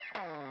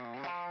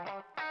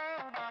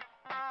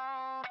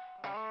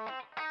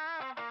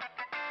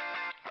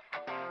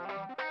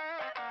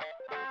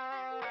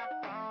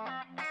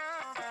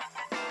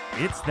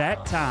It's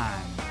that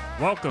time.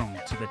 Welcome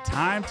to the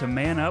Time to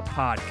Man Up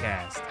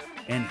podcast.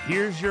 And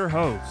here's your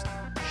host,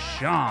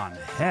 Sean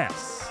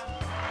Hess.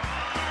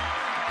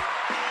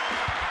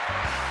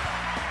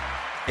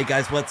 Hey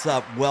guys, what's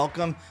up?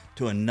 Welcome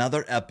to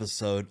another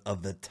episode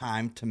of the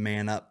Time to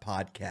Man Up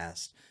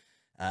podcast.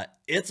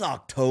 It's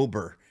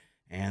October,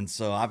 and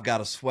so I've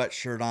got a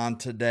sweatshirt on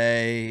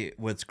today.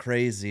 What's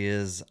crazy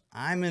is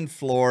I'm in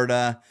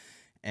Florida,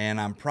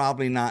 and I'm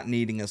probably not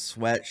needing a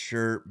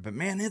sweatshirt, but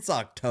man, it's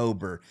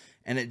October,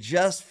 and it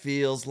just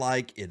feels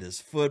like it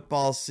is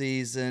football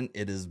season,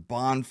 it is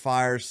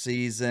bonfire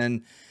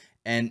season,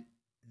 and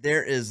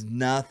there is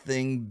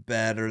nothing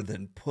better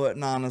than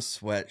putting on a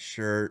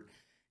sweatshirt.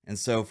 And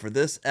so for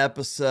this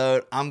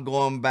episode, I'm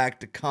going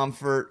back to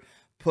comfort,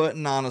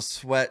 putting on a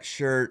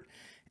sweatshirt,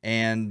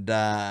 and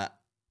I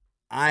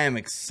am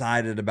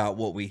excited about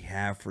what we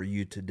have for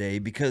you today,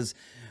 because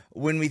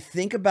when we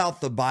think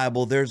about the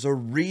Bible, there's a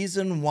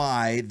reason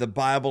why the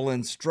Bible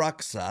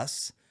instructs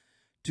us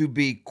to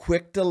be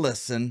quick to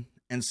listen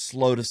and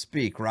slow to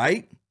speak,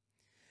 right?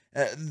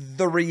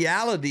 The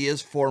reality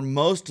is, for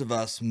most of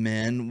us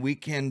men, we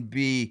can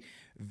be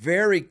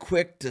very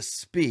quick to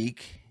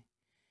speak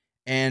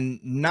and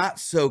not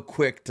so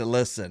quick to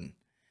listen.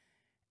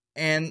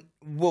 And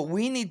what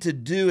we need to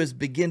do is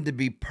begin to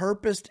be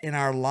purposed in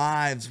our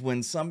lives.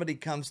 When somebody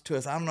comes to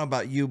us, I don't know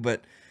about you,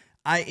 but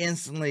I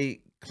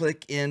instantly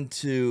click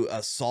into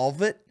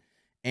solve it.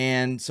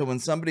 And so when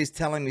somebody's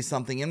telling me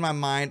something in my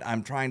mind,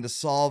 I'm trying to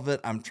solve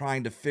it. I'm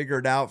trying to figure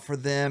it out for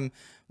them.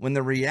 When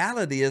the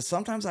reality is,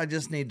 sometimes I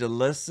just need to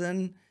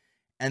listen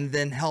and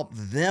then help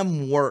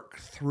them work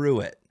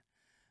through it.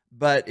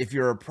 But if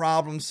you're a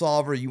problem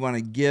solver, you want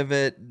to give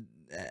it,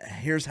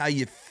 here's how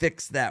you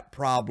fix that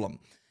problem.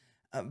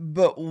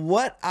 But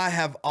what I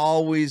have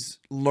always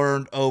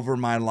learned over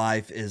my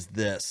life is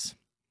this: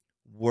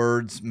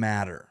 words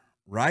matter,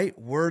 right?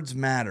 Words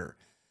matter.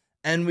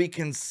 And we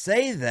can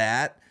say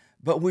that,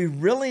 but we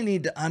really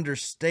need to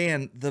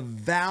understand the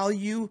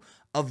value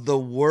of the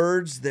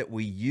words that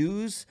we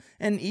use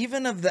and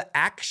even of the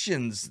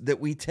actions that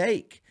we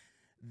take.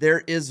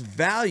 There is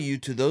value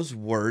to those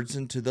words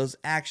and to those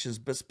actions.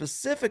 But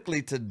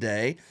specifically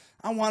today,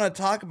 I want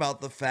to talk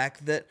about the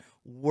fact that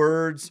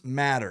words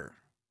matter.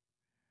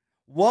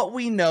 What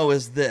we know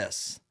is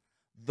this: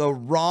 the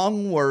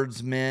wrong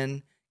words,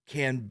 men,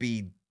 can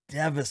be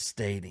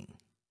devastating.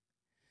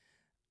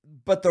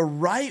 But the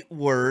right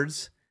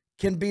words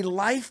can be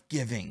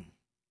life-giving.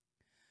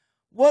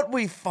 What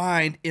we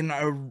find in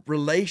a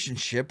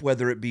relationship,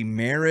 whether it be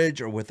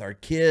marriage or with our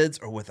kids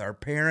or with our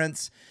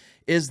parents,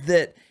 is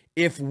that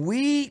if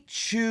we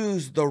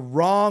choose the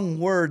wrong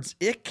words,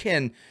 it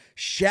can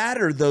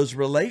shatter those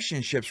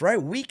relationships,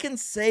 right? We can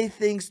say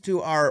things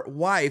to our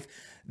wife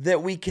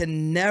that we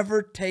can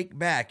never take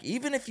back.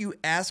 Even if you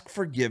ask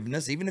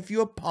forgiveness, even if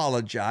you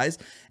apologize,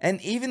 and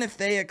even if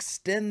they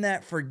extend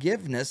that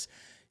forgiveness,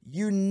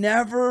 you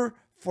never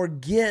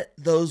forget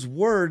those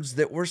words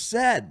that were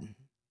said.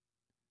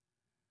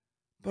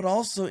 But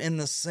also in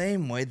the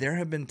same way, there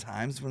have been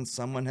times when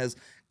someone has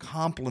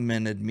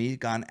complimented me,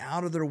 gone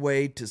out of their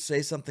way to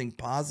say something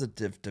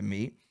positive to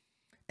me,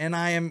 and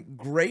I am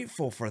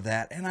grateful for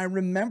that, and I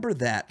remember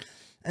that.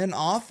 And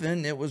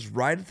often it was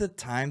right at the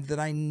time that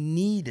I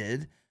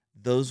needed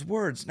those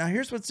words. Now,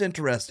 here's what's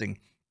interesting.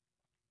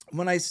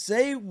 When I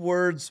say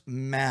words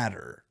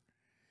matter,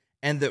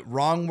 and that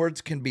wrong words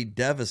can be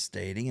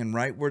devastating and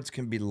right words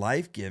can be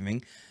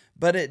life-giving,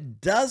 but it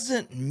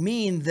doesn't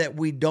mean that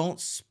we don't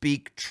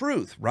speak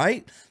truth,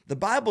 right? The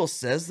Bible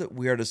says that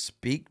we are to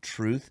speak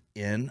truth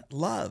in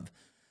love.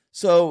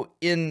 So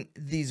in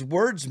these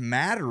words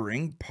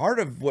mattering, part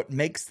of what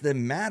makes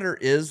them matter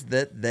is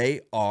that they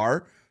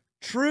are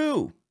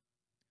true,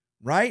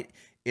 right?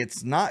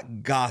 It's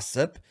not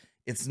gossip.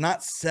 It's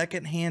not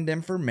secondhand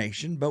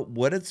information, but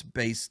what it's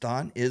based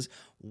on is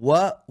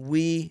what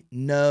we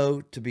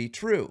know to be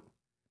true.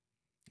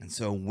 And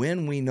so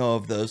when we know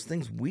of those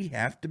things, we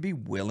have to be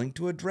willing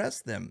to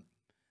address them.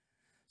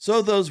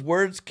 So those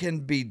words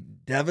can be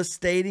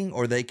devastating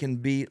or they can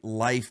be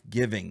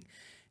life-giving.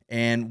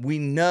 And we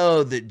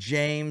know that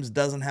James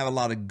doesn't have a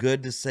lot of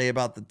good to say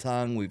about the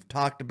tongue. We've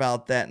talked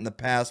about that in the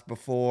past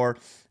before,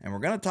 and we're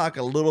going to talk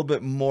a little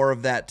bit more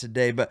of that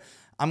today. But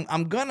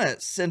I'm going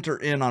to center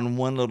in on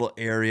one little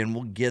area, and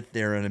we'll get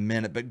there in a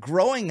minute. But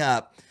growing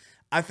up,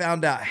 I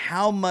found out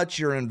how much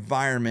your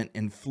environment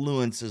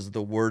influences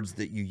the words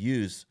that you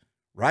use,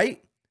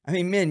 right? I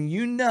mean, men,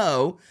 you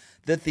know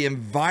that the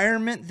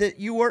environment that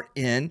you are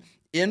in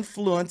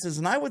influences,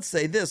 and I would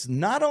say this,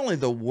 not only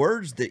the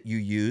words that you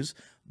use,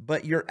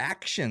 but your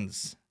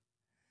actions.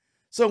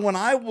 So when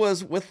I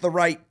was with the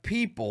right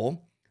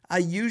people, I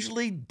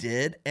usually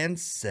did and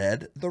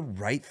said the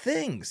right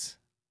things.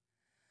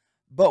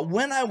 But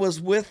when I was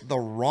with the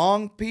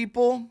wrong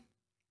people,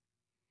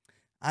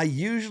 I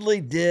usually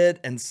did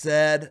and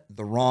said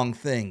the wrong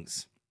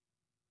things.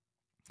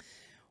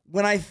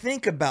 When I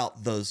think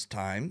about those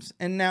times,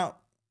 and now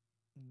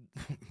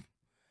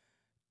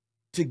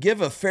to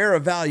give a fair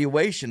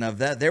evaluation of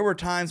that, there were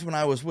times when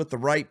I was with the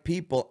right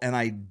people and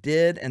I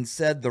did and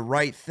said the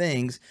right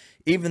things,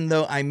 even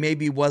though I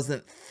maybe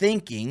wasn't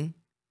thinking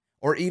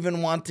or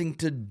even wanting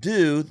to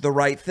do the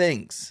right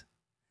things.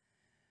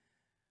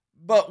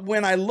 But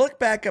when I look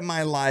back at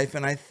my life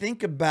and I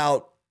think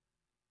about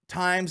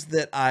times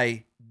that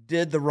I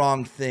did the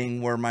wrong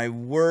thing, where my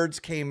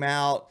words came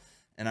out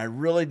and I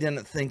really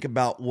didn't think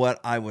about what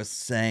I was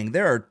saying,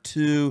 there are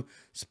two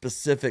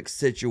specific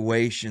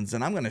situations,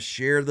 and I'm going to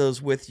share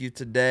those with you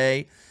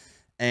today.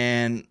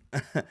 And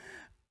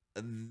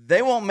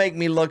they won't make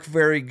me look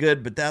very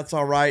good, but that's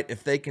all right.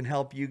 If they can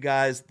help you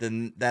guys,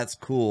 then that's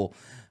cool.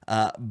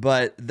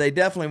 But they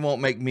definitely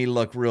won't make me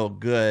look real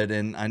good.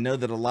 And I know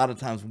that a lot of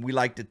times we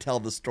like to tell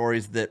the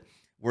stories that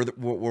we're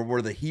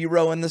the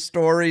hero in the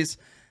stories.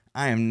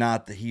 I am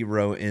not the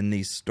hero in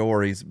these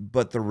stories,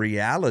 but the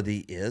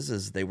reality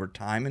is they were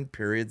time and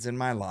periods in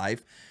my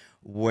life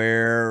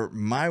where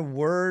my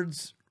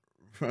words,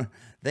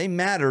 they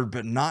mattered,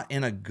 but not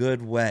in a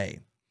good way.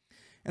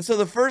 And so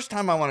the first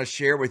time I want to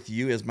share with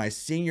you is my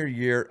senior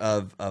year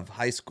of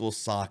high school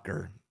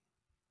soccer.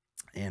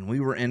 And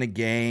we were in a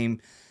game,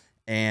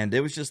 and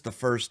it was just the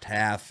first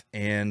half,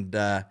 and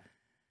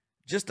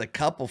just a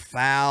couple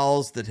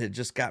fouls that had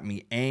just got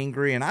me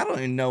angry. And I don't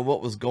even know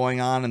what was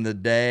going on in the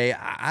day.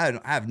 I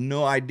have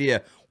no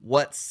idea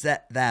what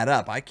set that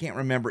up. I can't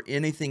remember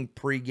anything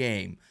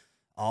pregame.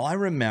 All I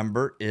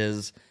remember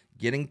is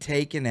getting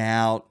taken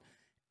out,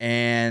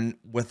 and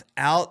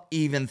without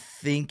even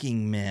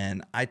thinking,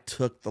 men, I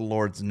took the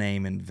Lord's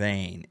name in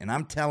vain. And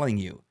I'm telling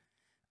you,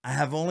 I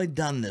have only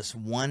done this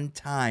one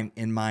time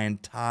in my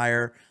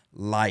entire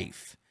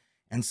life.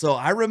 And so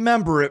I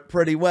remember it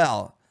pretty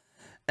well.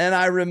 And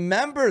I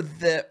remember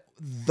that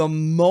the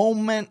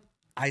moment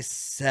I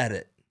said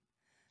it,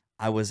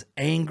 I was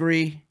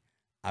angry,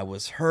 I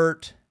was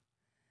hurt,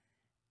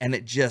 and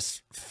it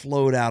just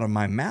flowed out of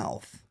my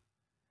mouth.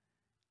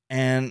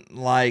 And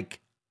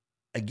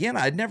again,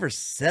 I'd never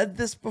said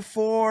this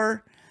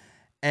before,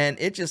 and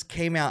it just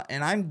came out.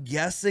 And I'm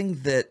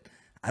guessing that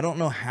I don't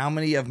know how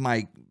many of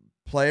my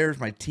players,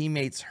 my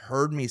teammates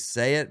heard me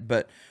say it,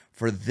 but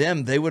for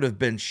them, they would have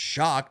been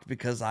shocked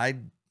because I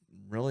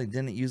really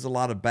didn't use a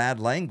lot of bad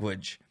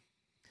language.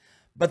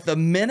 But the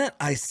minute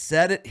I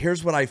said it,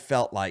 here's what I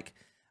felt like.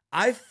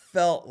 I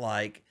felt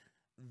like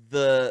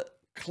the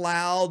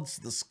clouds,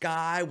 the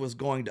sky was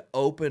going to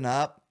open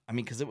up. I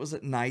mean, because it was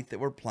at night that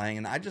we're playing,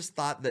 and I just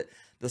thought that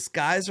the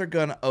skies are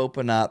going to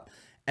open up,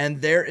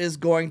 and there is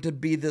going to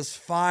be this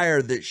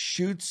fire that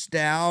shoots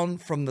down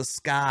from the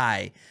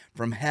sky,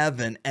 from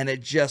heaven, and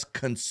it just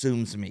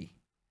consumes me.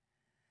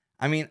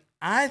 I mean,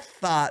 I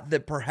thought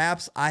that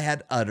perhaps I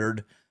had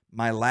uttered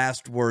my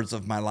last words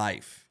of my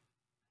life.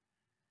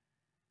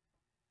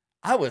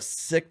 I was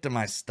sick to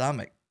my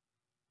stomach.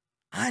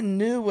 I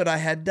knew what I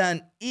had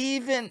done,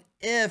 even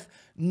if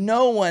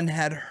no one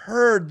had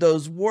heard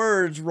those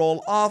words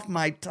roll off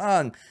my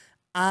tongue.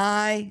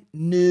 I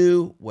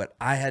knew what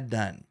I had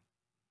done.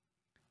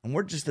 And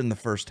we're just in the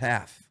first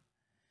half.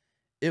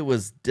 It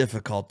was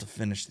difficult to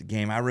finish the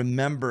game. I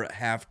remember at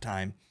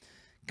halftime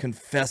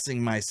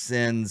confessing my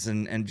sins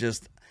and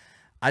just,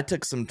 I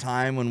took some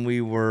time when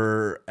we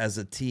were, as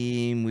a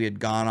team, we had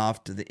gone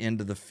off to the end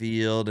of the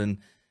field, and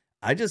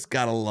I just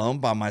got alone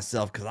by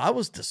myself because I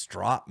was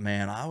distraught,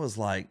 man. I was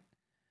like,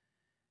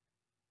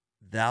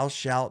 thou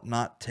shalt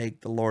not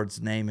take the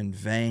Lord's name in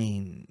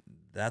vain.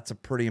 That's a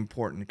pretty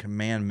important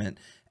commandment,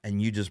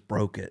 and you just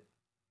broke it.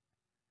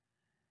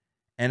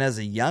 And as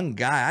a young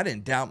guy, I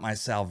didn't doubt my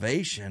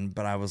salvation,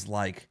 but I was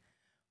like,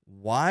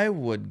 why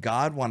would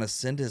God want to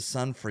send his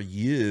son for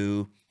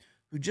you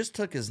who just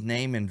took his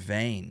name in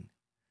vain?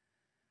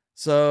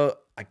 So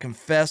I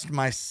confessed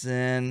my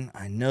sin.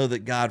 I know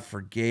that God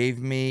forgave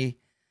me,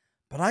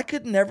 but I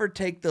could never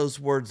take those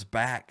words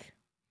back.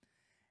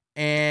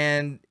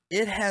 And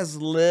it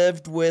has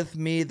lived with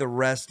me the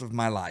rest of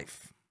my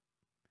life,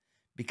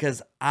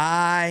 because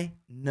I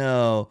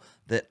know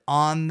that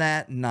on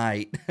that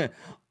night,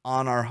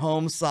 on our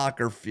home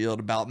soccer field,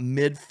 about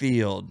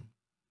midfield,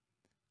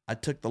 I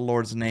took the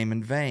Lord's name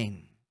in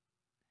vain.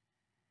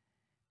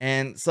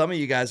 And some of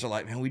you guys are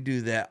like, man, we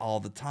do that all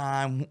the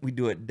time. We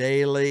do it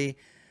daily.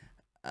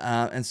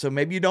 And so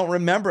maybe you don't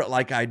remember it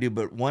like I do,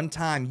 but one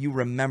time you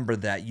remember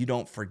that. You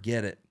don't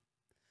forget it.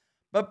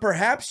 But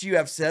perhaps you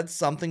have said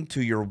something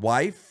to your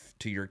wife,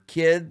 to your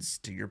kids,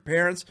 to your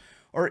parents,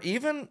 or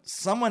even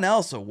someone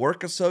else, a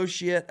work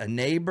associate, a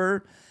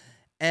neighbor.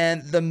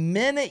 And the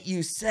minute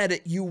you said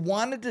it, you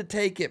wanted to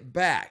take it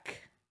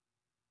back,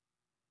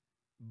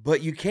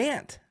 but you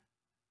can't.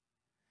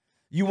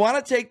 You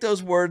want to take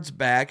those words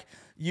back.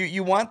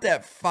 You want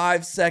that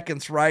 5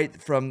 seconds, right,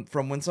 from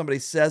when somebody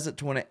says it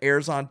to when it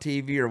airs on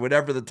TV or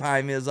whatever the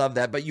time is of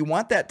that. But you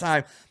want that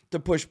time to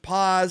push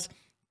pause,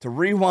 to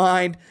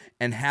rewind,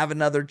 and have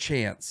another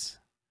chance.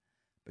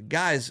 But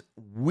guys,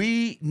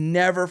 we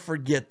never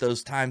forget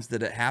those times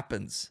that it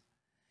happens.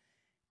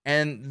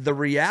 And the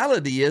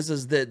reality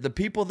is that the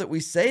people that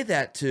we say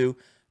that to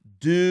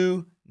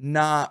do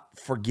not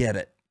forget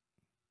it.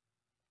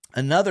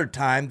 Another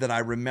time that I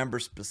remember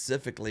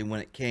specifically when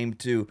it came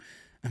to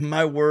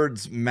my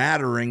words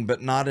mattering,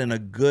 but not in a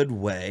good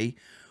way,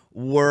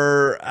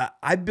 were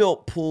I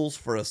built pools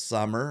for a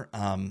summer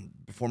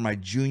before my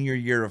junior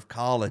year of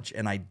college,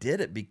 and I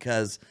did it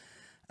because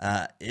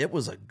it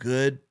was a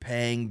good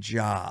paying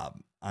job.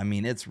 I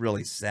mean, it's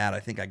really sad. I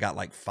think I got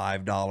like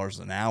 $5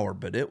 an hour,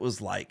 but it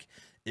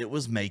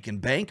was making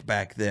bank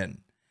back then.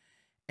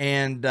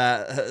 And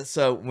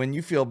so when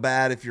you feel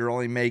bad if you're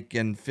only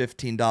making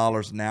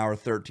 $15 an hour,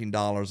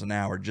 $13 an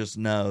hour, just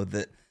know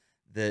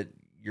that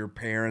your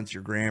parents,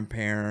 your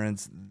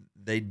grandparents,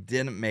 they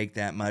didn't make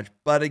that much.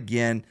 But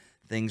again,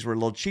 things were a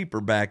little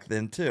cheaper back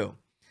then too.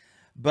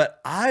 But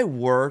I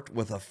worked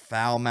with a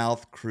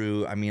foul-mouthed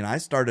crew. I mean, I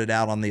started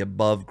out on the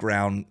above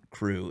ground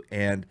crew,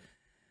 and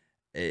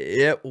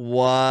it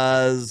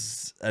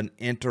was an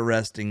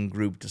interesting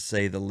group to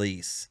say the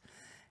least.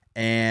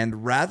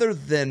 And rather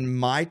than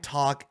my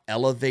talk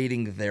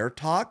elevating their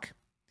talk,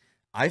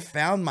 I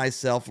found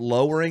myself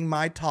lowering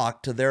my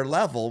talk to their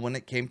level when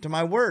it came to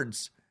my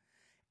words.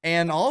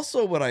 And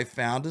also what I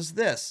found is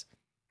this.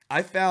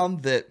 I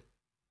found that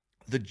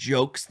the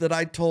jokes that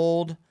I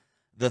told,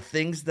 the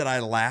things that I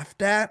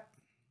laughed at,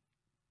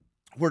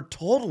 were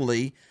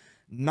totally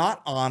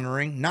not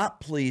honoring, not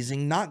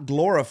pleasing, not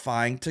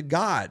glorifying to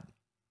God.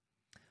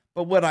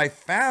 But what I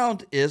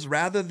found is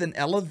rather than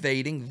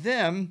elevating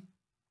them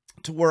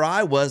to where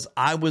I was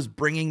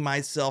bringing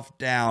myself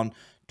down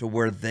to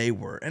where they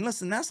were. And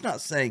listen, that's not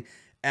saying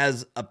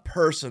as a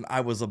person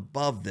I was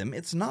above them.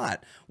 It's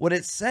not. What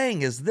it's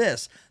saying is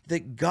this,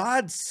 that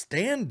God's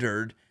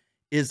standard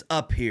is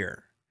up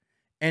here.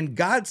 And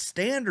God's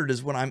standard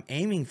is what I'm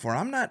aiming for.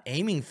 I'm not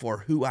aiming for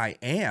who I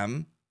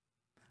am.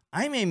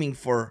 I'm aiming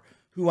for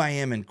who I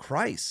am in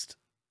Christ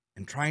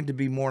and trying to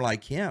be more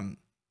like him.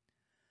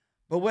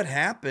 But what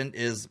happened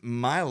is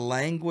my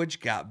language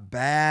got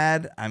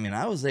bad. I mean,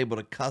 I was able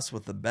to cuss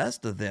with the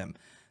best of them.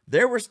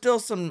 There were still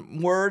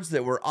some words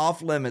that were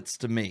off limits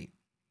to me.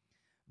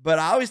 But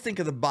I always think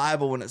of the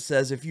Bible when it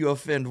says, if you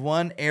offend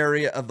one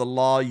area of the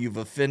law, you've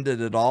offended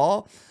it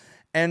all.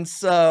 And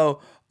so,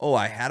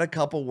 I had a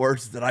couple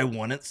words that I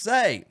wouldn't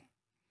say.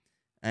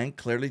 And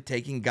clearly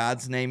taking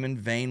God's name in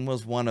vain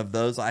was one of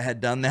those. I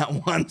had done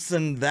that once,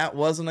 and that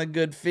wasn't a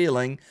good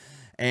feeling.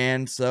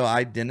 And so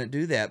I didn't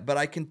do that. But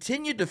I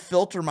continued to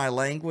filter my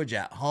language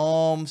at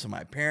home so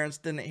my parents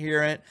didn't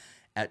hear it.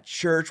 At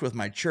church with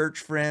my church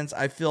friends,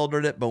 I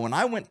filtered it. But when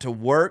I went to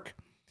work,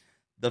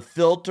 the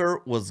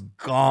filter was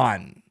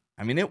gone.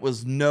 I mean, it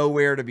was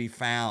nowhere to be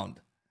found.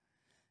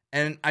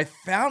 And I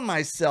found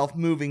myself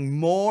moving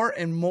more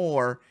and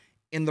more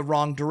in the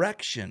wrong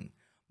direction,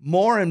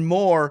 more and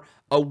more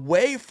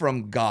away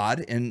from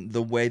God in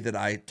the way that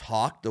I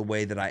talked, the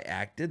way that I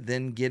acted,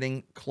 then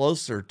getting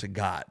closer to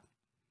God.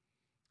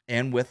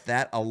 And with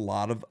that, a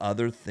lot of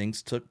other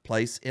things took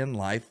place in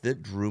life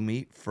that drew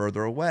me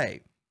further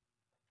away.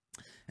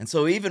 And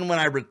so even when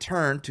I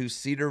returned to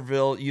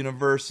Cedarville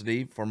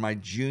University for my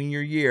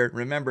junior year,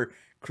 remember,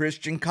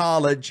 Christian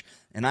college,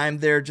 and I'm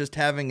there just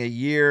having a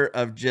year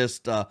of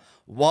just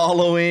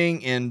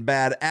wallowing in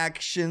bad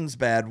actions,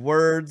 bad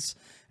words,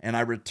 and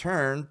I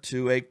returned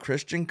to a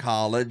Christian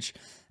college,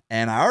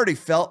 and I already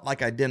felt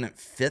like I didn't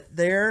fit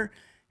there,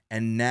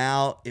 and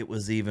now it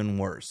was even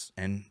worse.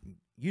 And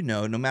you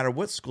know, no matter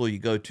what school you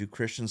go to,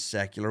 Christian,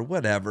 secular,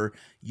 whatever,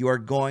 you are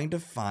going to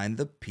find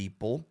the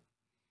people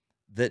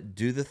that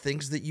do the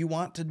things that you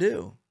want to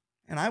do.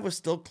 And I was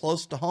still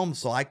close to home,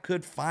 so I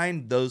could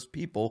find those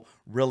people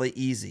really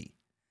easy.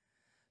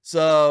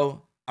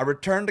 So I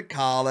returned to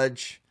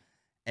college,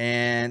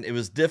 and it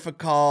was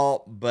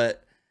difficult,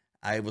 but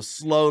I was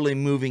slowly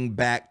moving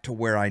back to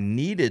where I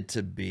needed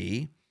to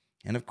be.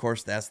 And of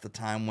course, that's the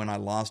time when I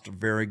lost a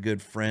very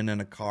good friend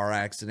in a car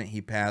accident.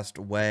 He passed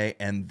away.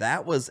 And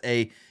that was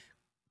a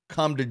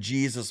come to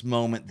Jesus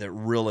moment that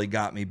really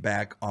got me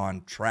back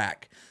on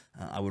track.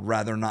 I would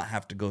rather not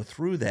have to go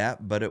through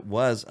that, but it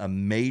was a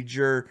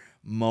major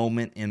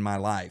moment in my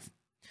life.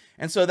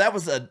 And so that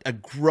was a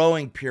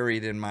growing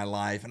period in my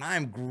life. And I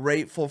am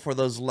grateful for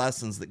those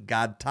lessons that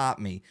God taught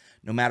me.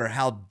 No matter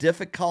how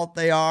difficult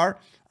they are,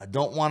 I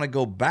don't want to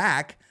go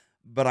back,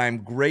 but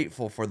I'm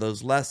grateful for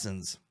those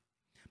lessons.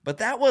 But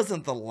that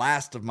wasn't the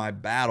last of my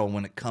battle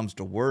when it comes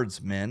to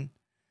words, men.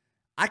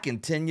 I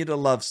continue to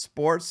love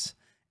sports,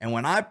 and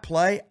when I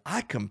play, I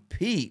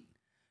compete.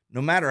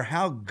 No matter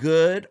how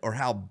good or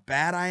how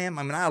bad I am.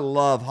 I mean, I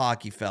love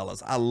hockey,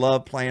 fellas. I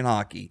love playing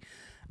hockey.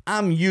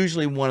 I'm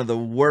usually one of the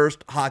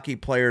worst hockey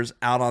players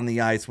out on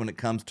the ice when it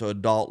comes to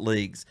adult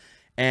leagues.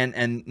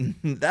 And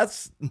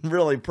that's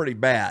really pretty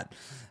bad.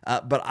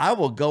 But I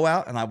will go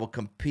out and I will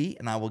compete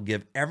and I will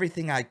give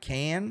everything I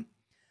can.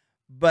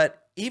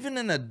 But even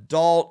in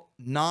adult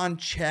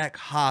non-check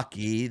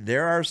hockey,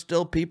 there are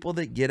still people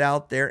that get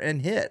out there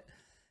and hit.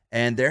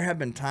 And there have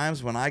been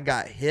times when I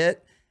got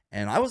hit,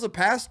 and I was a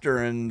pastor,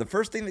 and the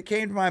first thing that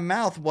came to my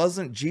mouth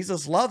wasn't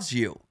Jesus loves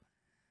you.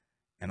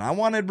 And I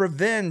wanted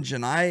revenge,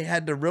 and I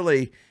had to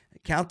really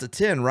count to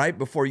 10 right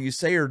before you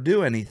say or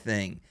do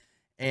anything.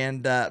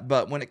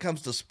 But when it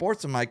comes to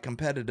sports and my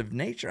competitive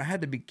nature, I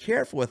had to be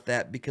careful with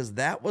that because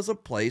that was a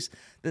place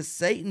that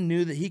Satan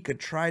knew that he could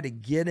try to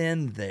get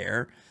in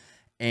there.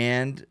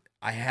 And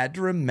I had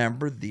to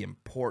remember the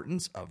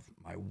importance of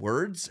my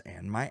words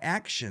and my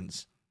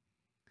actions.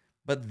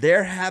 But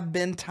there have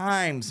been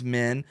times,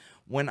 men,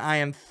 when I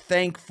am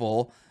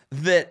thankful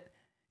that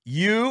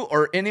you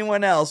or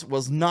anyone else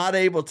was not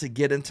able to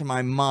get into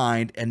my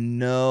mind and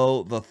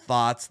know the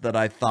thoughts that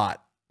I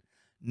thought.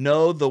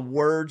 Know the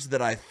words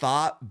that I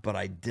thought, but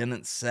I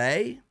didn't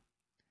say.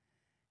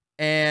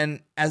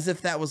 And as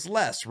if that was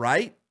less,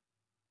 right?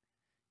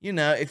 You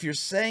know, if you're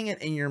saying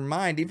it in your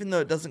mind, even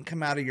though it doesn't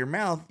come out of your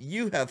mouth,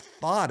 you have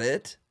thought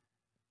it.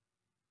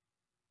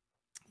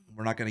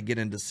 We're not going to get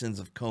into sins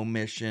of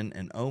commission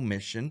and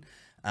omission,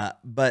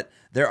 but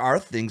there are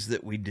things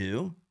that we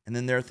do, and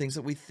then there are things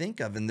that we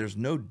think of, and there's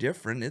no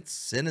different. It's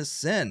sin is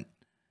sin.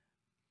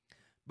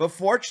 But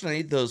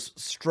fortunately, those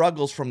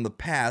struggles from the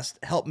past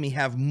helped me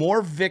have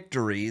more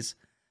victories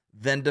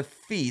than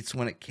defeats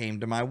when it came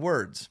to my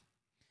words.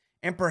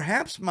 And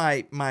perhaps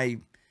my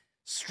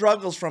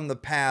struggles from the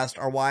past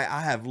are why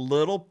I have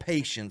little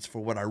patience for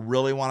what I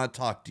really want to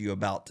talk to you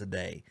about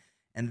today.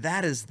 And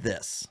that is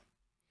this.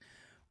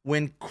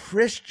 When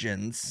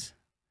Christians,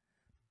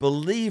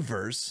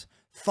 believers,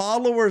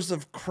 followers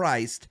of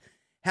Christ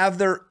have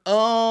their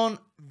own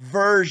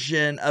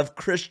version of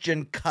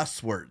Christian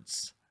cuss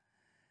words,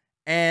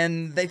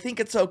 and they think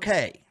it's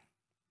okay.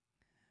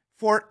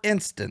 For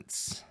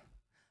instance,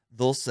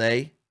 they'll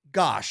say,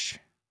 gosh.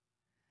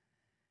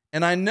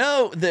 And I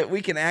know that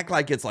we can act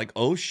like it's like,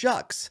 oh,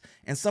 shucks.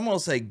 And someone will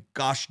say,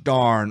 gosh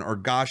darn, or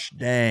gosh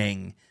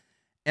dang.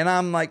 And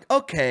I'm like,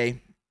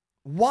 okay,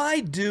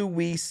 why do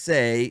we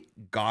say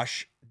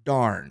gosh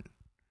darn?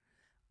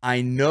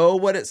 I know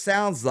what it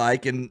sounds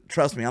like, and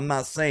trust me, I'm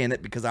not saying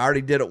it because I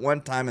already did it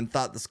one time and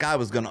thought the sky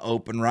was going to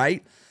open,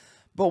 right?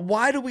 But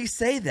why do we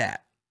say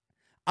that?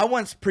 I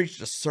once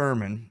preached a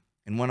sermon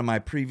in one of my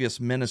previous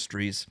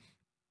ministries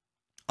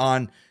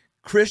on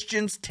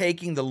Christians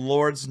taking the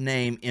Lord's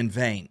name in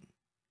vain.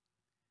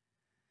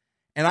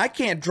 And I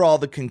can't draw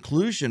the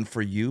conclusion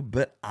for you,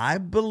 but I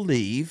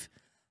believe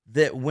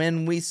that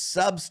when we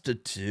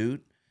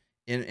substitute,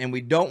 and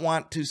we don't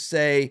want to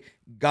say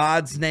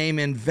God's name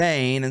in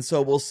vain, and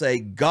so we'll say,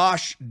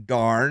 gosh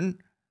darn,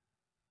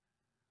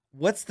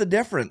 what's the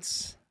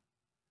difference?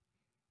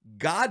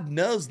 God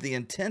knows the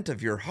intent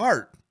of your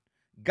heart.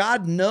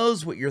 God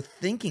knows what you're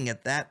thinking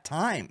at that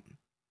time.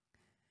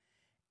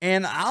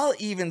 And I'll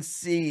even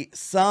see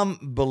some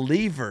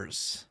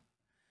believers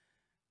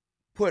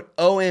put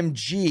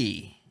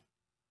OMG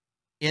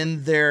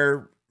in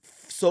their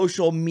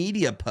social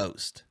media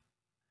post.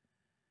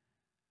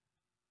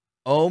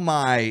 Oh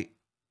my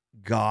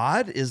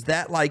God, is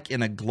that like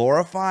in a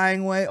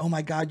glorifying way? Oh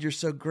my God, you're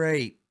so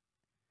great.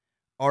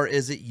 Or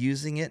is it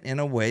using it in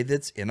a way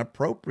that's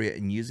inappropriate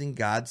and using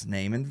God's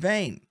name in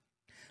vain?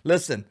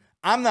 Listen,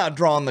 I'm not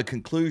drawing the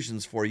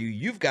conclusions for you.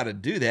 You've got to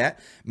do that.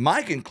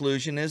 My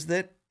conclusion is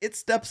that it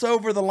steps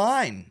over the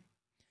line.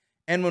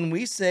 And when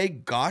we say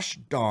gosh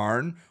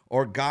darn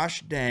or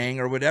gosh dang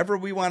or whatever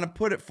we want to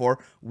put it for,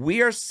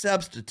 we are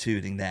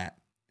substituting that.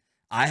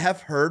 I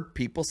have heard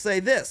people say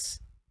this.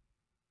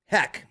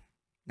 Heck.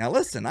 Now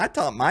listen, I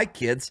taught my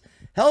kids,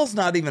 hell's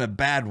not even a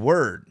bad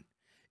word.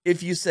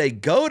 If you say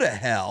go to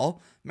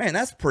hell, man,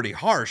 that's pretty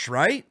harsh,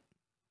 right?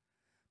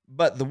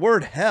 But the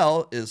word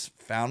hell is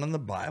found in the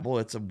Bible.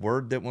 It's a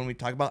word that when we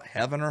talk about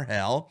heaven or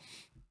hell.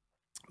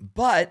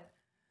 But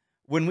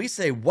when we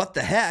say what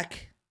the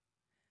heck,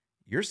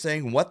 you're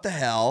saying what the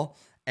hell,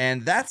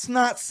 and that's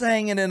not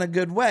saying it in a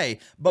good way.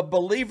 But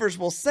believers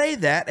will say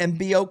that and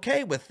be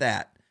okay with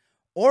that.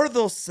 Or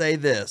they'll say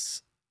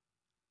this,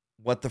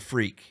 what the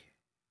freak.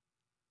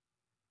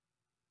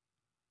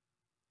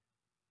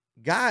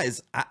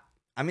 Guys,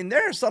 I mean,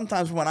 there are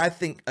sometimes when I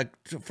think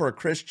for a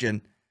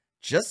Christian,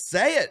 just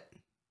say it.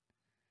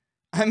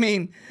 I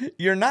mean,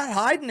 you're not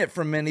hiding it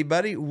from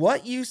anybody.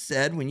 What you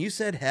said when you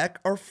said heck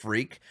or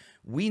freak,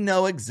 we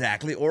know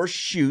exactly, or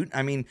shoot.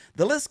 I mean,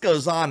 the list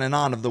goes on and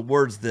on of the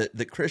words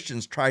that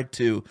Christians try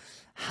to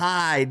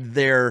hide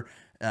their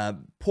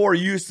poor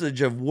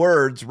usage of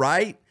words,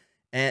 right?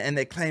 And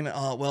they claim,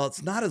 oh, well,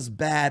 it's not as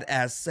bad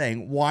as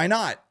saying, why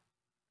not?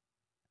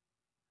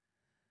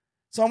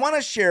 So I want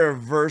to share a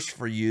verse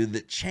for you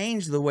that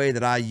changed the way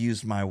that I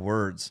use my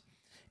words.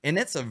 And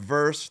it's a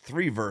verse,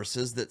 3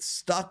 verses, that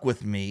stuck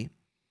with me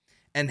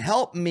and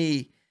helped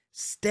me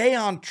stay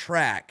on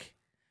track,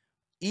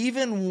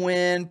 even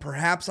when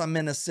perhaps I'm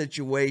in a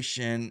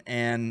situation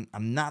and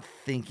I'm not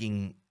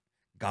thinking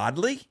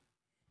godly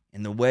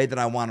in the way that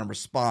I want to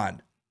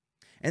respond.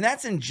 And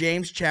that's in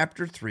James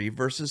chapter 3,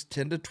 verses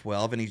 10 to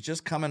 12. And he's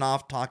just coming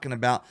off talking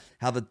about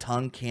how the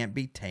tongue can't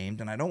be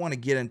tamed. And I don't want to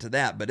get into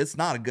that, but it's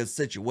not a good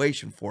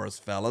situation for us,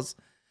 fellas.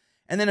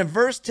 And then in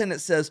verse 10, it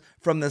says,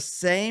 from the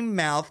same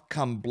mouth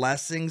come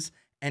blessings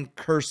and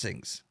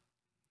cursings.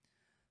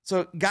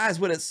 So guys,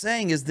 what it's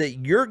saying is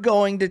that you're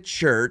going to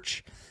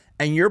church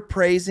and you're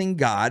praising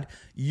God.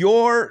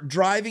 You're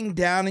driving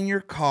down in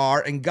your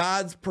car and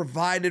God's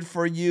provided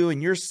for you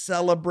and you're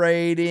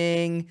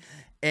celebrating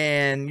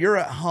and you're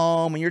at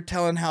home and you're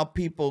telling how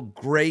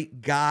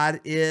great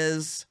God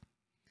is.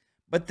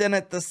 But then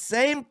at the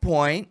same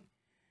point,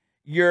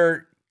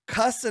 you're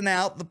cussing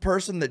out the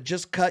person that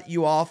just cut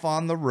you off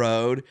on the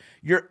road.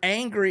 You're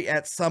angry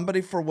at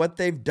somebody for what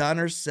they've done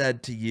or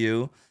said to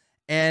you.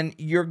 And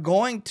you're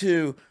going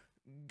to,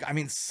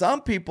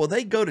 some people,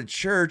 they go to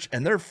church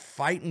and they're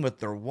fighting with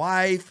their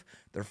wife.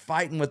 They're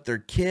fighting with their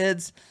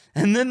kids.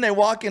 And then they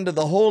walk into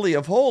the Holy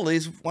of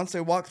Holies once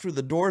they walk through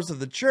the doors of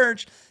the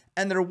church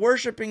and they're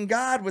worshiping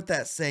God with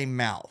that same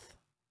mouth.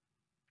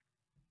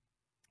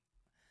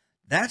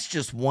 That's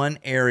just one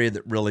area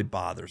that really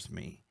bothers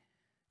me.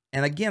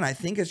 And again, I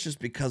think it's just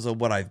because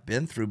of what I've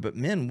been through. But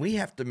men, we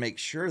have to make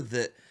sure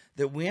that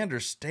we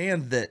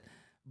understand that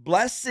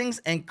blessings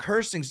and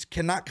cursings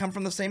cannot come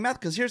from the same mouth.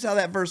 Because here's how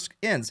that verse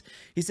ends.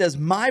 He says,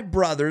 my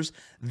brothers,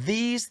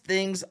 these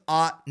things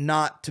ought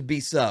not to be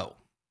so.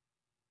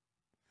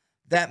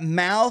 That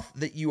mouth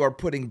that you are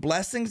putting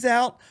blessings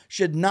out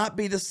should not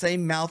be the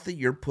same mouth that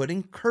you're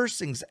putting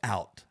cursings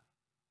out.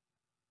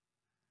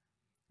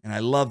 And I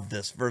love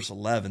this, verse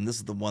 11. This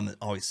is the one that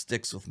always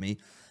sticks with me.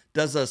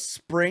 Does a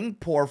spring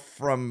pour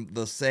from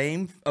the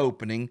same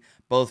opening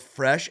both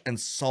fresh and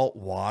salt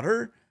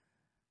water?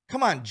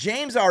 Come on,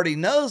 James already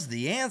knows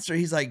the answer.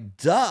 He's like,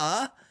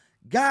 duh.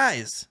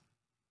 Guys,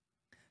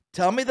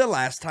 tell me the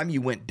last time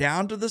you went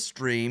down to the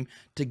stream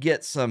to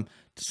get some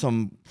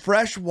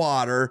fresh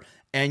water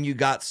and you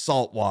got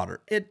salt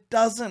water. It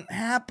doesn't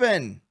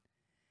happen.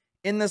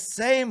 In the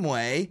same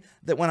way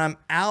that when I'm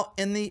out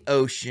in the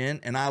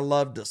ocean and I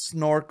love to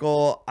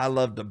snorkel, I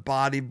love to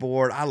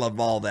bodyboard, I love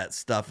all that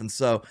stuff. And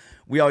so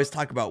we always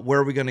talk about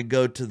where are we going to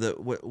go to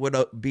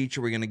what beach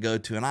are we going to go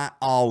to? And I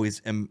always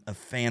am a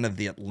fan of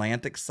the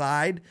Atlantic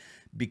side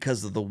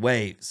because of the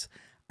waves.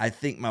 I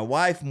think my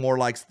wife more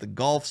likes the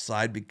Gulf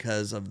side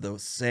because of the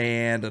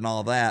sand and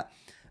all that.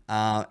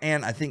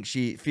 And I think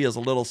she feels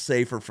a little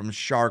safer from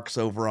sharks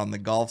over on the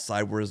Gulf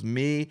side. Whereas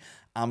me,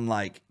 I'm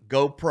like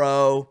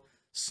GoPro,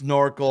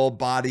 snorkel,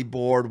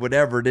 bodyboard,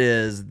 whatever it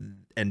is,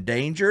 and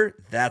danger,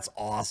 that's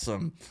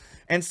awesome.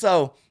 And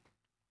so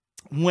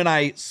when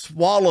I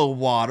swallow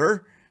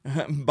water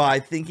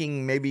by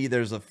thinking maybe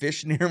there's a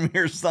fish near me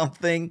or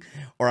something,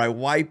 or I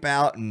wipe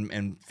out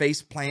and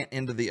face plant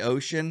into the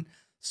ocean,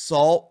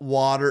 salt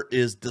water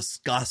is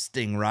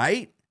disgusting,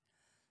 right?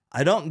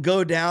 I don't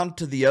go down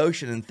to the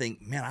ocean and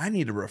think, man, I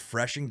need a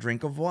refreshing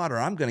drink of water.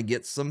 I'm going to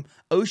get some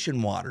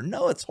ocean water.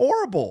 No, it's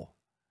horrible.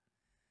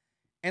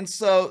 And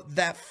so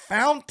that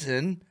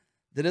fountain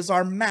that is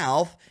our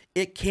mouth,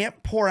 it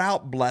can't pour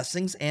out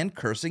blessings and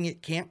cursing.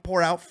 It can't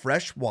pour out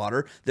fresh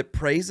water that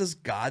praises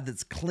God,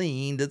 that's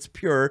clean, that's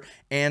pure,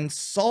 and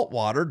salt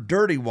water,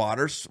 dirty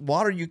water,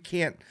 water you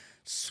can't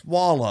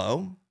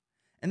swallow.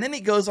 And then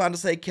he goes on to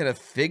say, can a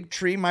fig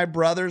tree, my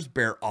brothers,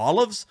 bear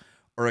olives,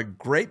 or a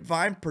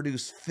grapevine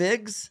produce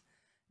figs?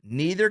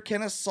 Neither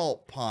can a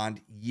salt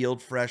pond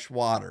yield fresh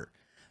water.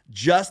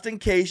 Just in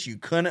case you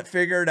couldn't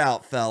figure it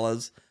out,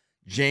 fellas,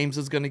 James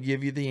is going to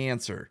give you the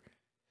answer.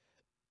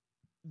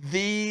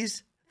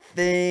 These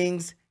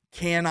things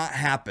cannot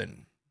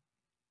happen.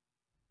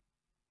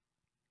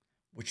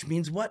 Which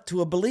means what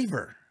to a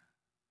believer?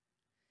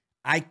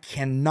 I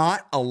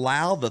cannot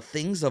allow the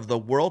things of the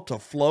world to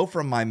flow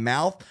from my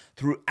mouth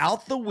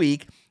throughout the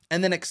week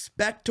and then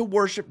expect to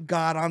worship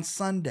God on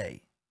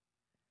Sunday.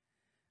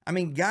 I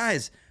mean,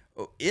 guys,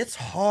 it's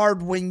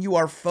hard when you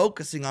are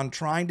focusing on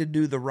trying to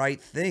do the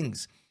right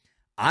things.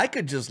 I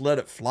could just let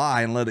it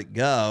fly and let it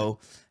go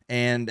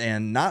and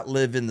not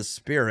live in the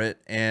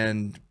spirit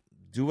and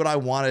do what I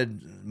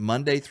wanted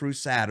Monday through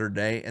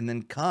Saturday and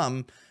then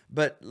come.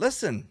 But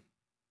listen,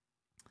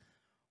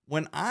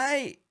 when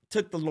I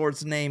took the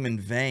Lord's name in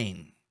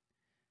vain,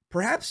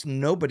 perhaps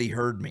nobody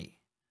heard me.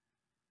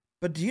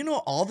 But do you know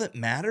all that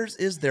matters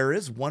is there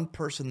is one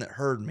person that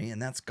heard me,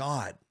 and that's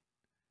God.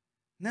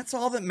 And that's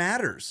all that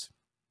matters.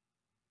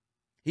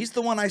 He's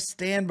the one I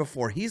stand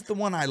before. He's the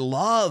one I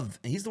love.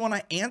 He's the one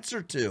I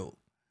answer to.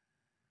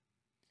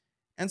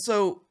 And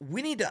so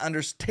we need to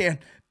understand,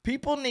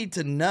 people need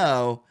to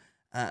know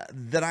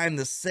that I'm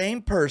the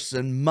same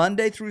person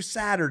Monday through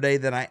Saturday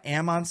that I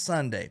am on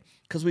Sunday.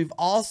 Because we've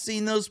all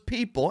seen those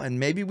people, and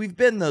maybe we've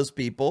been those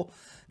people,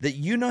 that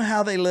you know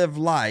how they live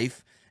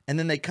life, and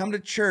then they come to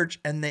church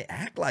and they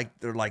act like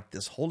they're like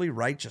this holy,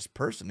 righteous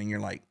person. And you're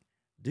like,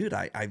 dude,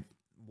 I've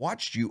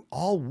watched you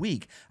all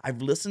week.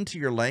 I've listened to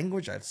your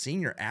language. I've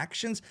seen your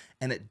actions,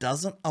 and it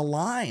doesn't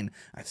align.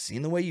 I've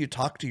seen the way you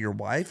talk to your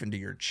wife and to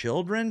your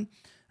children.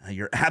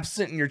 You're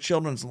absent in your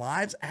children's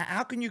lives.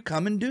 How can you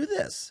come and do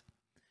this?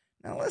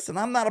 Now, listen,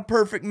 I'm not a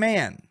perfect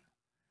man,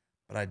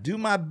 but I do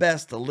my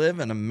best to live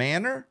in a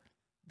manner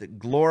that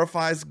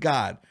glorifies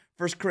God.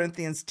 1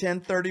 Corinthians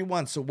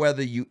 10:31. So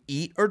whether you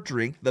eat or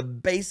drink, the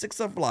basics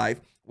of life,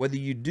 whether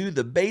you do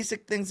the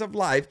basic things of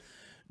life,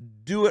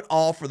 do it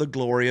all for the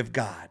glory of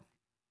God.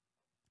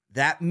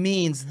 That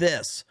means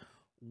this: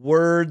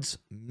 words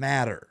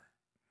matter.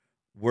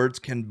 Words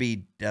can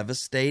be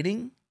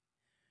devastating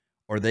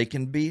or they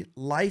can be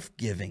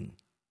life-giving.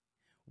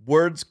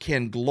 Words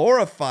can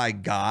glorify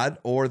God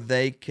or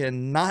they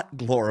cannot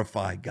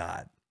glorify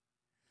God.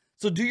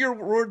 So do your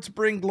words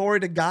bring glory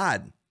to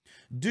God?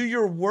 Do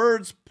your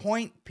words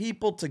point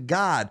people to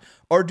God,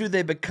 or do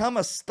they become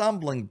a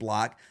stumbling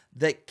block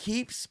that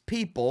keeps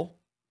people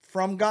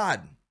from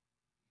God?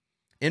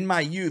 In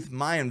my youth,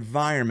 my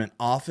environment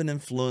often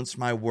influenced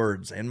my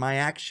words and my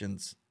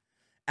actions.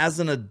 As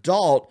an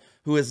adult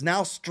who is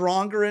now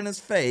stronger in his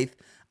faith,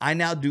 I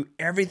now do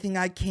everything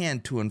I can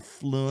to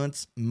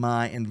influence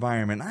my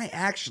environment. I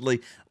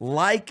actually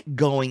like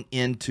going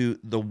into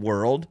the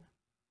world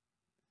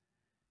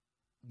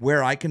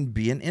where I can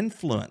be an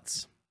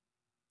influence.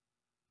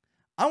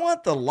 I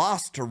want the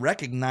lost to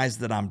recognize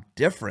that I'm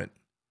different.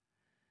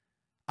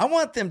 I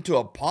want them to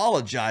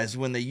apologize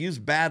when they use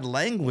bad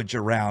language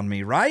around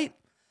me, right?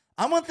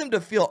 I want them to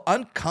feel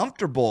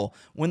uncomfortable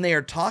when they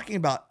are talking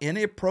about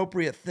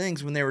inappropriate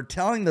things, when they were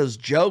telling those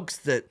jokes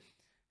that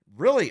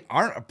really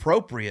aren't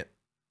appropriate.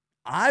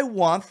 I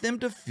want them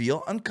to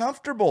feel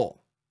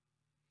uncomfortable.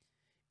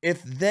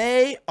 If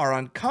they are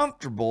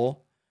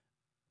uncomfortable,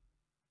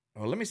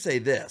 or let me say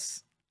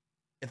this,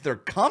 if they're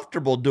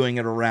comfortable doing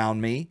it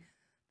around me,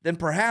 then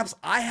perhaps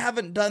I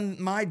haven't done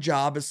my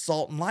job as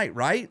salt and light,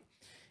 right?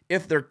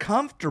 If they're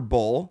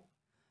comfortable,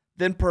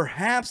 then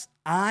perhaps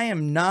I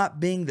am not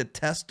being the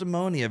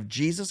testimony of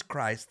Jesus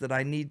Christ that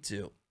I need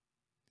to.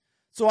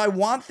 So I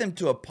want them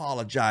to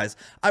apologize.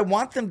 I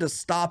want them to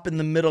stop in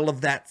the middle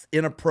of that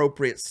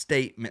inappropriate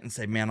statement and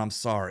say, man, I'm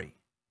sorry.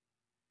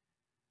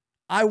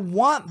 I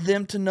want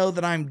them to know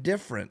that I'm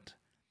different.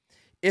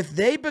 If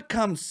they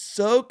become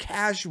so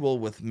casual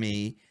with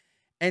me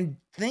and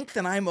think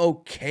that I'm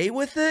okay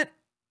with it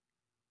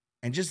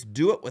and just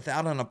do it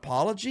without an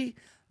apology,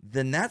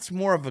 then that's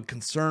more of a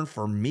concern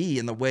for me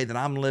in the way that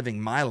I'm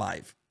living my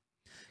life.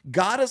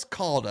 God has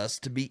called us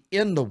to be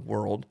in the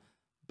world,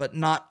 but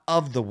not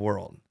of the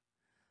world.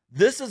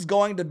 This is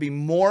going to be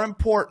more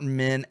important,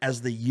 men,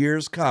 as the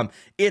years come.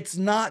 It's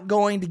not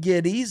going to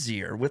get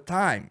easier with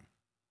time.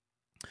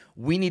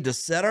 We need to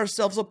set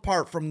ourselves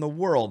apart from the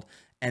world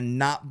and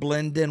not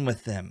blend in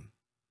with them.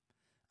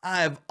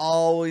 I have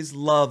always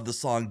loved the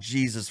song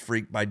Jesus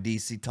Freak by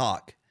DC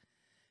Talk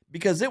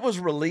because it was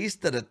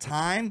released at a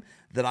time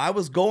that I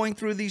was going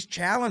through these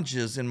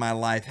challenges in my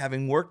life,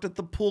 having worked at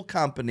the pool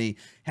company,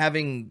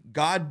 having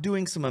God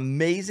doing some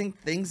amazing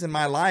things in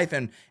my life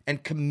and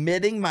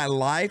committing my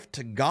life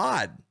to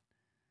God.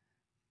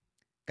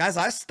 Guys,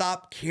 I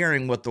stopped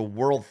caring what the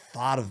world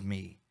thought of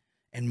me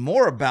and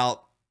more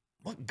about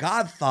what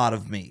God thought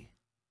of me.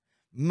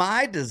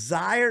 My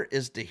desire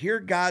is to hear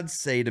God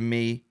say to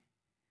me,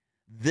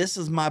 "This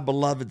is my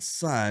beloved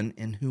Son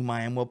in whom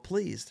I am well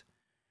pleased."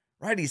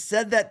 Right? He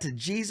said that to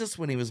Jesus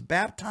when he was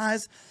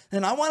baptized.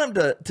 And I want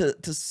him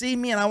to see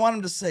me, and I want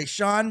him to say,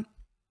 "Sean,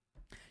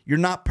 you're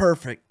not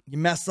perfect. You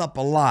mess up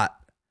a lot.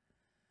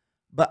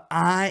 But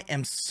I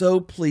am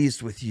so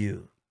pleased with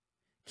you.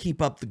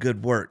 Keep up the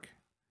good work."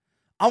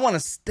 I want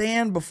to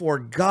stand before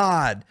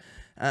God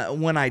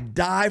when I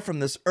die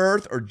from this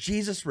earth or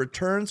Jesus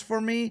returns for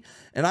me.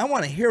 And I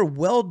want to hear,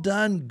 "Well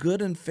done,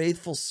 good and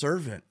faithful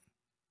servant."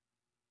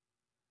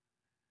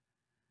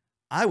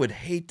 I would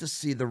hate to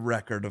see the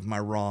record of my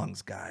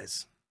wrongs,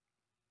 guys.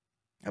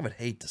 I would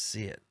hate to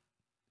see it.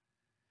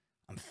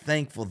 I'm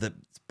thankful that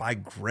it's by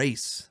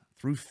grace,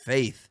 through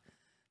faith,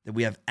 that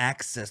we have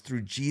access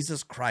through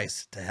Jesus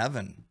Christ to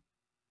heaven.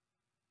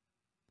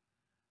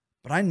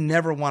 But I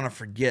never want to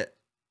forget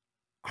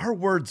our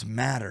words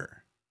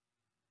matter.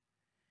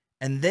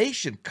 And they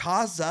should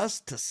cause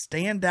us to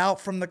stand out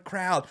from the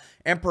crowd.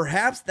 And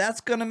perhaps that's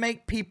going to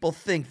make people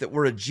think that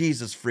we're a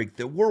Jesus freak,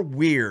 that we're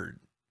weird.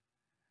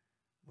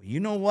 Well,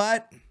 you know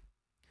what?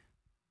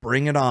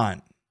 Bring it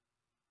on.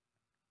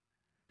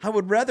 I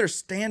would rather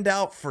stand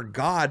out for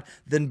God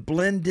than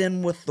blend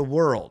in with the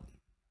world.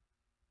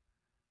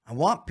 I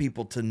want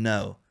people to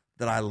know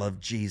that I love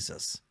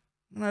Jesus,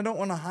 and I don't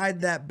want to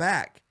hide that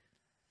back.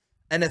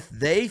 And if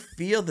they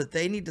feel that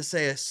they need to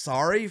say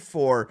sorry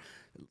for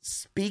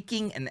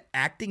speaking and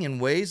acting in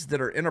ways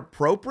that are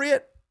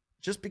inappropriate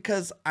just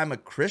because I'm a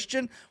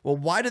Christian, well,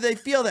 why do they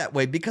feel that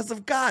way? Because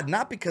of God,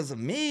 not because of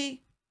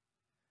me,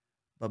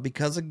 but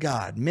because of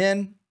God.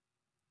 Men,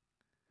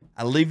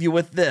 I leave you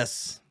with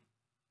this.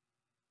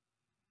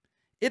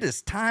 It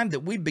is time that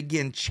we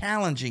begin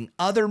challenging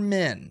other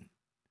men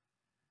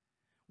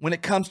when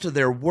it comes to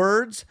their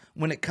words,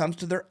 when it comes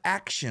to their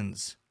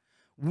actions.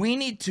 We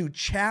need to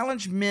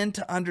challenge men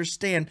to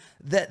understand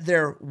that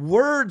their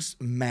words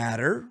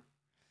matter,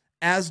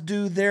 as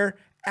do their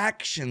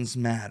actions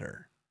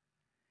matter.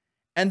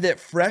 And that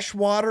fresh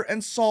water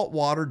and salt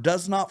water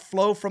does not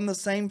flow from the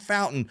same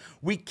fountain.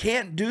 We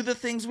can't do the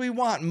things we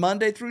want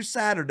Monday through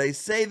Saturday,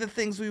 say the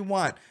things we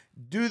want,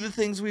 do the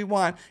things we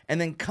want,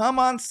 and then come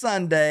on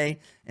Sunday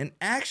and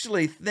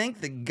actually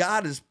think that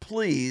God is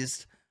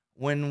pleased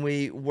when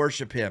we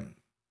worship him.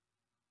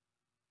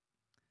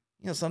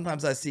 You know,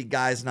 sometimes I see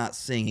guys not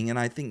singing, and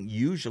I think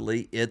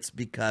usually it's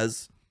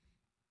because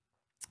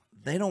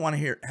they don't want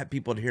to have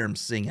people to hear them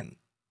singing.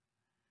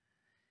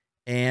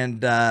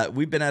 And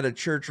we've been at a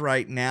church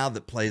right now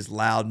that plays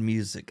loud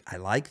music. I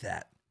like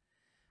that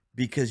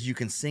because you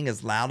can sing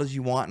as loud as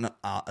you want and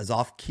as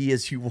off key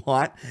as you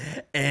want.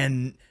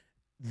 And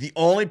the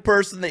only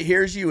person that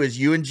hears you is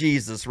you and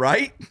Jesus,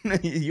 right?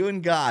 You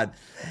and God.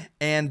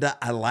 And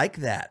I like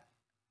that.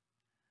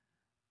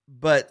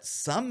 But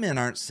some men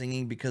aren't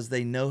singing because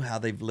they know how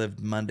they've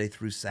lived Monday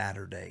through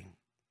Saturday.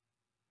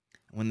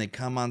 When they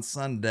come on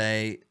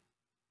Sunday,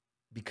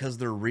 because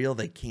they're real,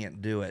 they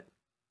can't do it.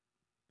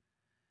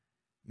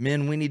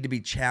 Men, we need to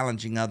be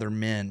challenging other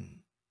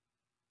men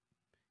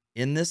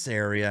in this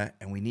area,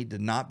 and we need to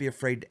not be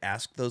afraid to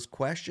ask those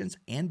questions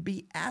and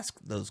be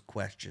asked those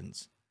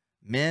questions.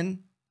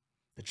 Men,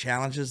 the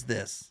challenge is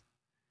this.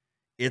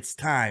 It's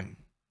time.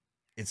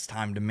 It's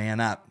time to man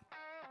up.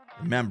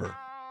 Remember,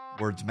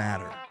 words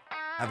matter.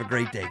 Have a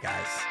great day,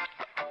 guys.